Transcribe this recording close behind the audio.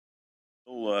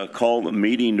We'll call the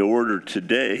meeting to order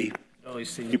today,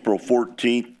 April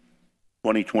 14th,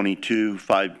 2022,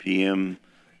 5 p.m.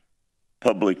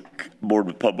 Board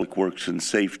of Public Works and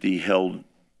Safety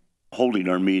holding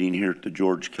our meeting here at the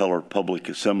George Keller Public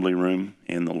Assembly Room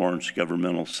in the Lawrence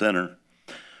Governmental Center.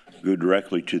 Go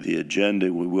directly to the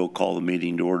agenda. We will call the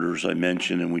meeting to order, as I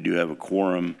mentioned, and we do have a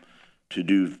quorum to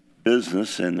do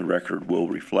business, and the record will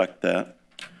reflect that.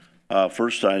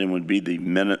 First item would be the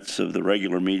minutes of the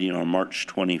regular meeting on March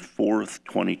 24th,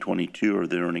 2022. Are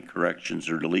there any corrections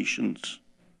or deletions?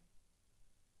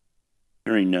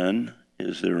 Hearing none,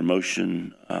 is there a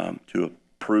motion to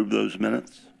approve those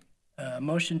minutes?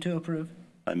 Motion to approve.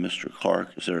 By Mr.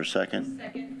 Clark. Is there a second?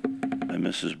 Second. By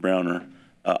Mrs. Browner.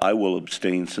 I will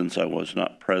abstain since I was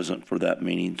not present for that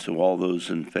meeting. So all those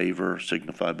in favor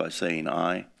signify by saying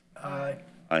aye. Aye.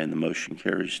 Aye, and the motion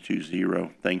carries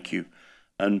 2-0. Thank you.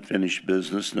 Unfinished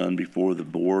business, none before the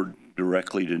board.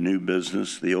 Directly to new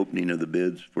business, the opening of the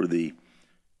bids for the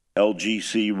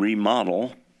LGC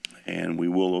remodel. And we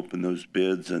will open those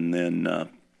bids, and then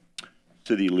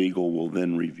City Legal will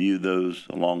then review those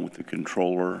along with the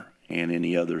controller and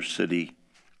any other city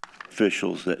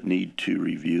officials that need to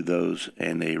review those,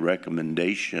 and a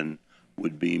recommendation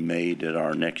would be made at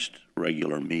our next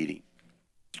regular meeting.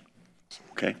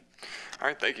 Okay. All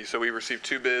right, thank you. So we received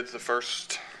two bids. The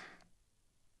first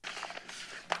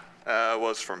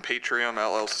was from Patrium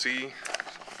LLC,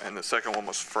 and the second one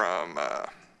was from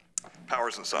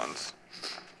Powers and Sons.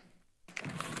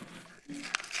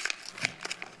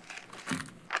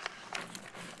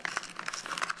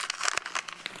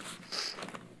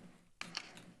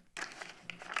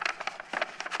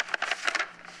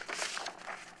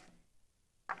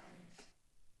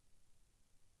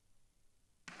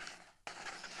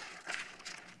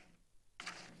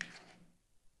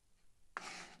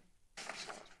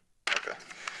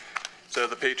 So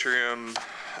the Patrium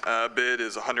bid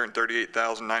is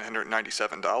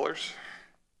 $138,997.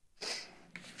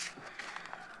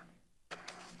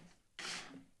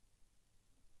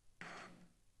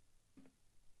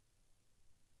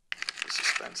 The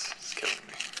suspense is killing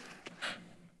me.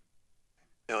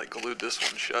 They like glued this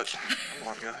one shut. Come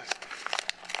on, guys.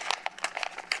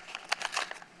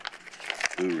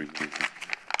 Blue review.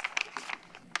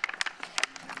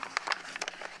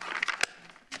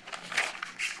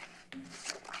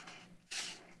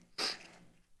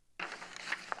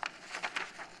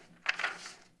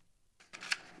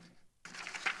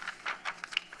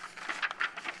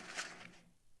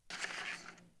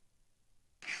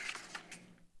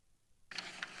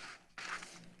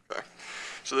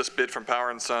 So this bid from Power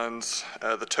and Sons,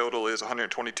 the total is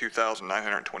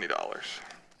 $122,920.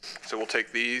 So we'll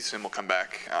take these and we'll come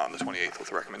back on the 28th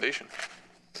with a recommendation.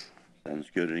 Sounds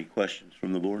good. Any questions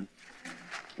from the board?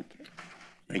 Okay.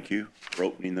 Thank you for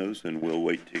opening those, and we'll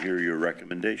wait to hear your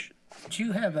recommendation. Do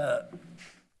you have a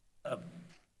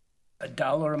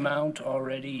dollar amount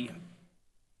already,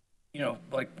 you know,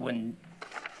 like when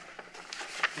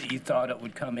you thought it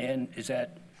would come in? Is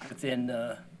that within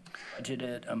the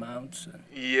budgeted amounts?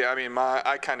 Yeah, I mean,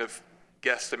 I kind of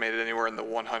guesstimated anywhere in the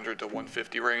 100 to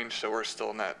 150 range, so we're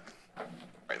still in that,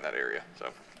 right in that area.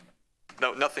 So,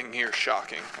 no, nothing here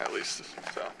shocking, at least.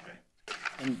 So.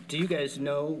 And do you guys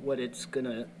know what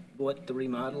what the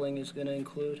remodeling is gonna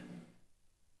include?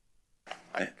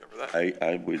 I can cover that.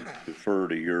 I would defer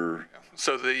to your.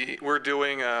 So we're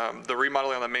doing the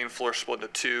remodeling on the main floor split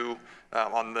into two.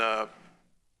 On the,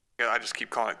 I just keep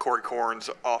calling it Corey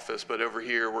Corn's office, but over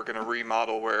here we're going to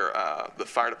remodel where the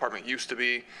fire department used to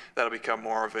be. That'll become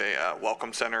more of a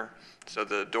welcome center. So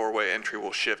the doorway entry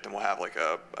will shift, and we'll have like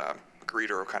a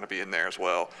greeter will kind of be in there as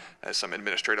well as some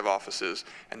administrative offices.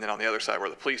 And then on the other side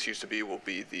where the police used to be will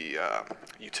be the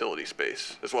utility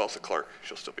space, as well as the clerk.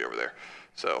 She'll still be over there.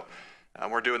 So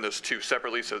we're doing those two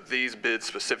separately. So these bids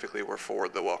specifically were for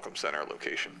the welcome center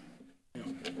location.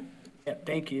 Yeah,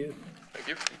 thank you. Thank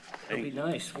you. It'll be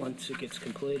nice once it gets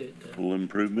completed. Full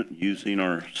improvement using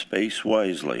our space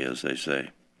wisely, as they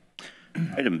say.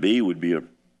 Item B would be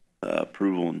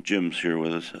approval, and Jim's here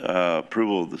with us,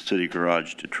 approval of the city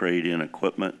garage to trade in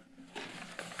equipment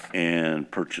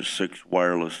and purchase 6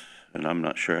 wireless, and I'm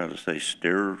not sure how to say,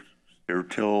 Stertil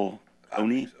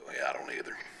Oni? Yeah, I don't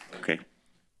either. Okay.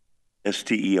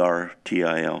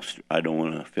 Stertil. I don't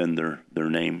want to offend their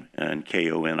name, and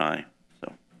KONI.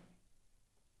 So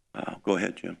go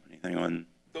ahead, Jim. Anything on?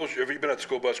 Those, have you been at the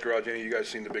school bus garage? Any of you guys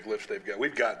seen the big lifts they've got?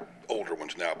 We've got older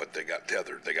ones now, but they got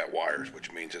tethered. They got wires,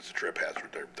 which means it's a trip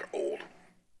hazard. They're old.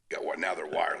 Got what? Now they're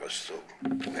wireless, so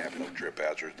they have no trip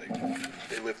hazards.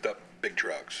 They lift up big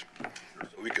trucks, so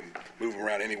we can move them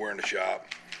around anywhere in the shop.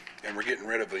 And we're getting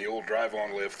rid of the old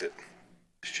drive-on lift that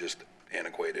is just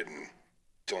antiquated.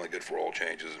 It's only good for oil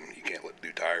changes, and you can't do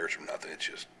tires or nothing. It's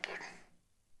just,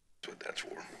 that's what that's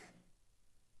for.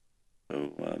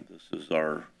 So this is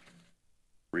our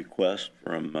request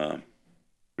from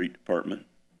Street Department.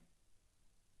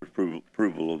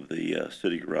 Approval of the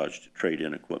city garage to trade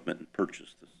in equipment and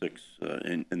purchase the 6,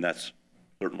 and that's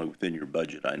certainly within your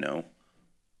budget, I know.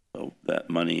 So that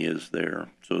money is there.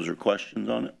 So is there questions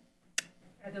on it?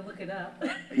 I had to look it up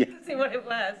Yeah. to see what it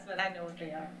was, but I know what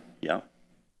they are. Yeah?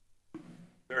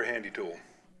 They're a handy tool.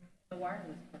 The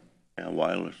wireless. Yeah,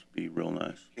 wireless would be real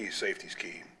nice. Key, safety's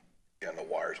key. Got no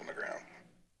wires on the ground.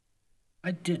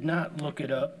 I did not look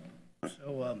it up.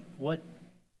 So what,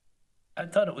 I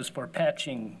thought it was for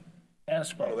patching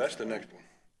asphalt. Oh, that's the next one.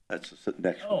 That's the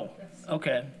next one. Oh,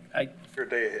 okay. You're a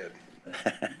day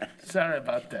ahead. Sorry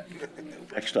about that.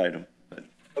 Next item.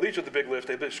 Well, these are the big lifts.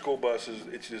 They're big school buses.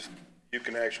 It's just, you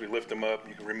can actually lift them up.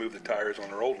 You can remove the tires. On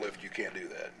their old lift, you can't do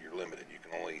that. You're limited. You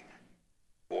can only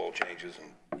oil changes,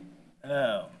 and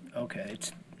Oh, okay.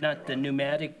 It's not the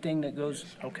pneumatic thing that goes,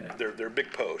 okay. they're big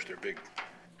posts. They're big.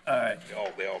 All right.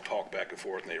 They all talk back and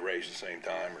forth, and they raise at the same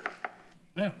time.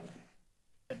 Yeah.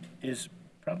 It is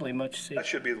probably much That safer.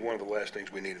 should be one of the last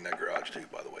things we need in that garage too,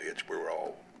 by the way. It's where we're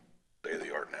all state of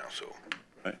the art now, so.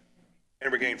 Right.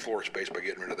 And regain floor space by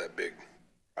getting rid of that big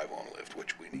drive-on lift,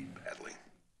 which we need badly.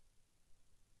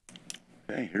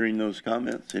 Okay, hearing those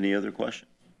comments, any other questions?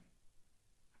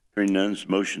 Hearing none, is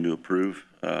motion to approve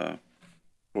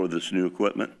for this new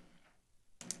equipment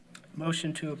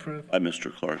Motion to approve. by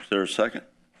Mr. Clark. Is there a second?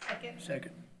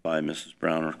 Second. By Mrs.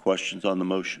 Browner. Questions on the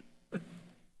motion?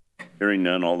 Hearing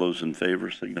none, all those in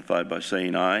favor signify by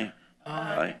saying aye.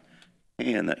 Aye.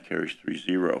 And that carries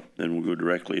 3-0. Then we'll go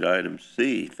directly to item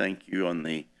C. Thank you on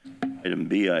the item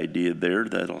B idea there.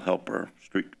 That'll help our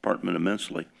street department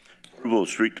immensely. Approval of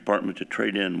street department to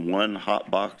trade in one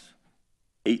hot box,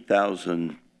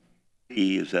 8,000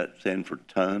 E. Is that stand for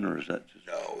ton, or is that just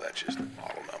No, that's just the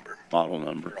model number. model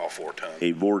number? They're all 4 ton.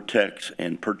 A Vortex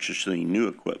and purchasing new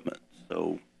equipment.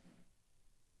 So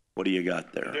what do you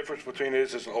got The there? difference between it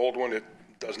is an old one. It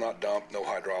does not dump, no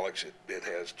hydraulics. It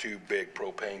has 2 big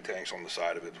propane tanks on the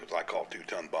side of it, which I call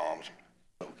 2-ton bombs.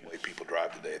 The way people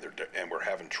drive today, and we're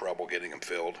having trouble getting them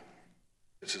filled.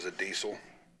 This is a diesel.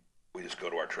 We just go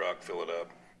to our truck, fill it up.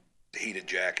 The heated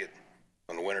jacket.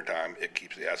 In the wintertime, it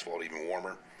keeps the asphalt even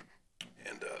warmer,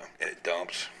 and it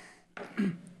dumps.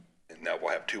 And now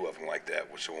we'll have 2 of them like that.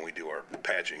 So when we do our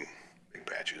patching, big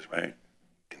patches, Right.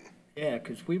 Yeah,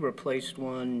 because we replaced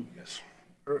one, yes,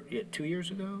 2 years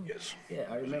ago? yes. Yeah,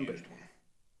 I remember. Used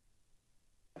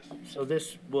one. So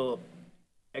this will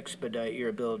expedite your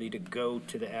ability to go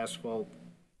to the asphalt.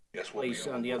 Yes, we'll be Place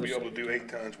on the we'll other be able side. to do 8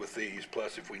 tons with these,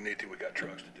 plus if we need to, we got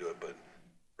trucks to do it, but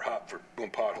for doing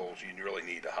potholes, you really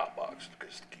need a hot box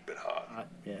because to keep it hot.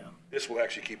 Yeah. This will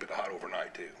actually keep it hot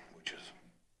overnight too, which is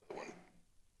the one.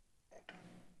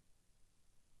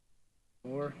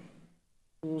 More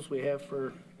tools we have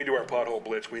for We do our pothole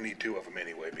blitz, we need 2 of them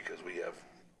anyway because we have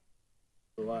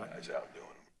a lot. guys out doing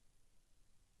them.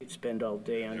 You'd spend all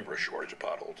day on it. There's a shortage of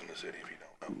potholes in the city if you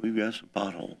don't know. We've got some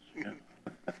potholes. Yeah.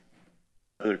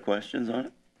 Other questions on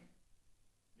it?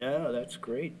 No, that's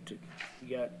great.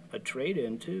 You got a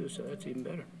trade-in too, so that's even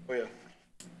better. Oh, yeah.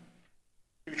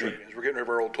 2 trade-ins. We're getting rid of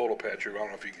our old total patcher. I don't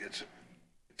know if it's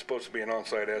supposed to be an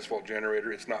on-site asphalt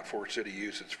generator. It's not for city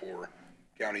use. It's for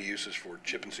county uses for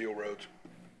chip and seal roads.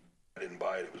 I didn't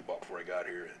buy it. It was bought before I got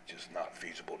here. It's just not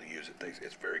feasible to use it.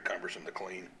 It's very cumbersome to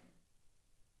clean.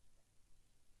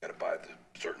 You gotta buy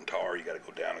the certain tar. You gotta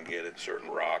go down and get it. Certain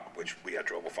rock, which we had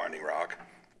trouble finding rock,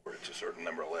 where it's a certain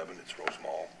number 11. It's real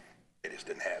small. It just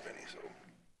didn't have any, so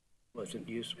Wasn't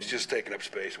useful. it's just taking up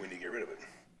space. We need to get rid of it.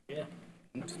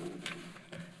 Yeah.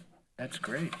 That's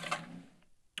great.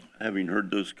 Having heard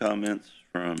those comments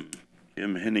from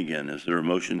Jim Hennigan, is there a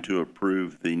motion to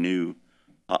approve the new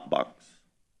hot box?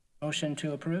 Motion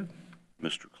to approve?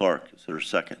 Mr. Clark, is there a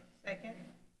second? Second.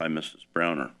 By Mrs.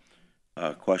 Browner.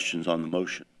 Questions on the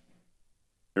motion?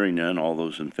 Hearing none, all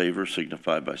those in favor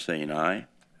signify by saying aye.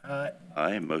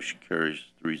 Aye, motion carries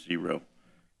 3-0.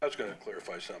 I was going to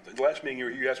clarify something. The last meeting,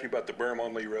 you asked me about the berm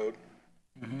on Lee Road.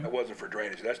 That wasn't for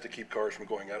drainage. That's to keep cars from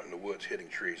going out in the woods hitting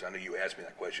trees. I know you asked me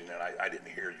that question, and I didn't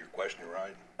hear your question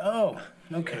right. Oh,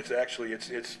 And okay. it's actually, it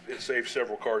saves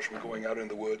several cars from going out in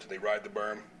the woods. They ride the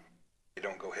berm. They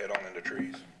don't go head on into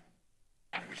trees.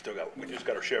 We just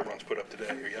got our chevrons put up today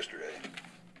or yesterday.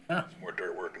 Huh, Some more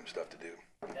dirt work and stuff to do.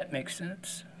 that makes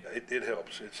sense. Yeah, it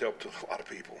helps. It's helped a lot of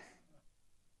people.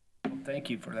 Well, thank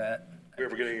you for that. If we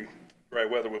ever get any dry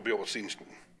weather, we'll be able to see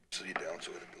you down,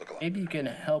 so it'll look a lot. Maybe you can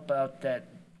help out that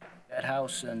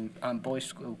house on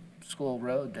Boys School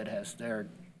Road that has their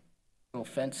little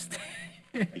fence.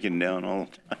 taken down all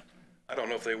the time. I don't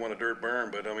know if they want a dirt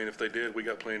berm, but I mean, if they did, we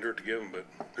got plenty of dirt to give them, but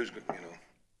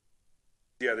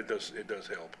yeah, it does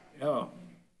help. Oh,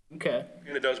 okay.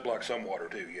 And it does block some water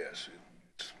too, yes.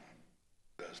 It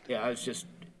does. Yeah, I was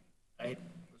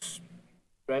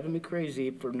driving me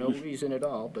crazy for no reason at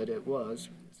all, but it was.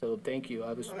 So thank you.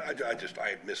 I I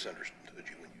misunderstood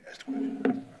you when you asked the question. I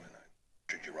mean, I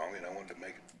treated you wrongly and I wanted to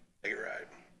make it right.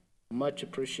 much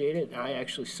appreciated. I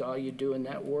actually saw you doing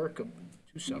that work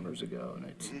 2 summers ago, and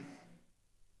it's,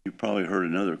 You probably heard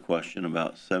another question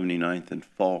about 79th and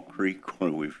Fall Creek,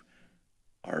 where we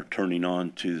are turning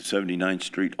on to 79th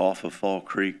Street off of Fall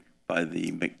Creek by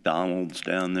the McDonald's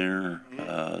down there.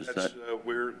 Is That's, that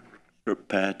we're, strip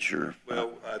patch or?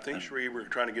 well, I think, Sheree, we're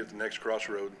trying to get the next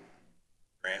crossroad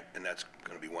grant, and that's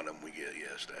gonna be one of them we get,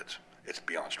 yes, it's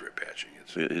beyond strip patching.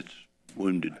 It's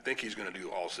wounded. I think he's gonna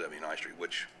do all 79th Street,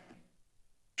 which,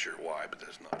 I'm sure why, but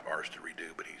that's not ours to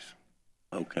redo, but he's,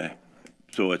 Okay.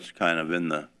 So it's kind of in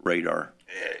the radar.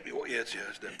 well, yes,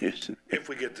 definitely. Yes. If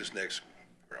we get this next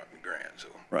grant, so.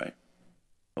 Right.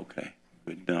 Okay.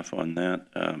 Good enough on that.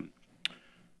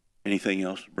 Anything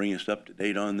else to bring us up to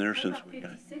date on there since we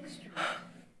got? 56th Street,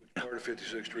 Part of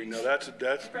 56th Street, no, that's,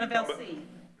 from LC.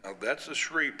 now, that's the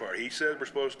Shree part. He said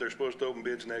they're supposed to open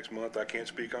bids next month. I can't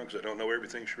speak on because I don't know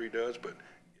everything Shree does, but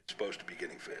it's supposed to be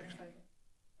getting fixed.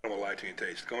 I don't want to lie to you and tell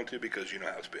you it's going to because you know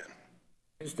how it's been.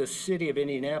 as the city of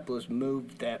Indianapolis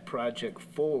moved that project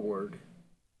forward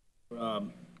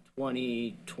from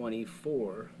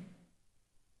 2024.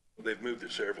 They've moved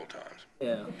it several times.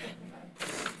 Yeah.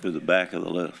 To the back of the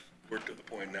list. We're to the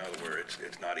point now where it's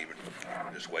not even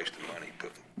just wasting money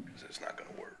because it's not going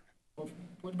to work. Well,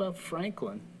 what about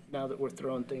Franklin, now that we're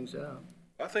throwing things out?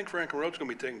 I think Franklin Road's going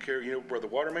to be taken care of. You know where the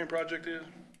water main project is?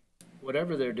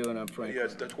 Whatever they're doing on Yeah, Franklin.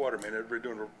 that's water main. They're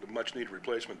doing a much needed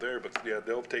replacement there, but yeah,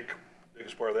 they'll take, the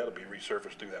biggest part of that will be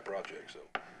resurfaced through that project, so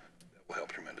that will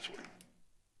help tremendously.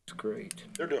 It's great.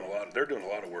 They're doing a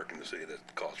lot of work in the city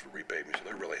that calls for repaving, so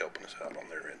they're really helping us out on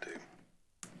their end too.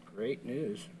 Great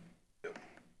news. Yep.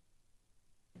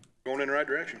 Going in the right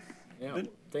direction. Yeah,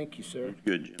 thank you, sir.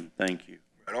 Good, Jim. Thank you.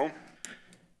 Right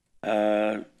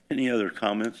on? Any other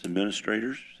comments,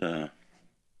 administrators? Not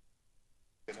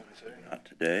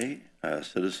today.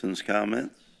 Citizens'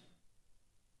 comments?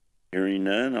 Hearing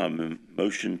none, I'm in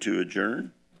motion to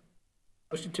adjourn.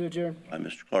 Motion to adjourn. By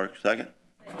Mr. Clark, second.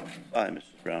 By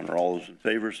Mrs. Brown. Are all those in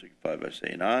favor signify by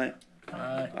saying aye.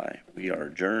 Aye. Aye. We are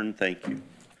adjourned. Thank you.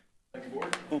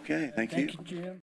 Okay, thank you. Thank you, Jim.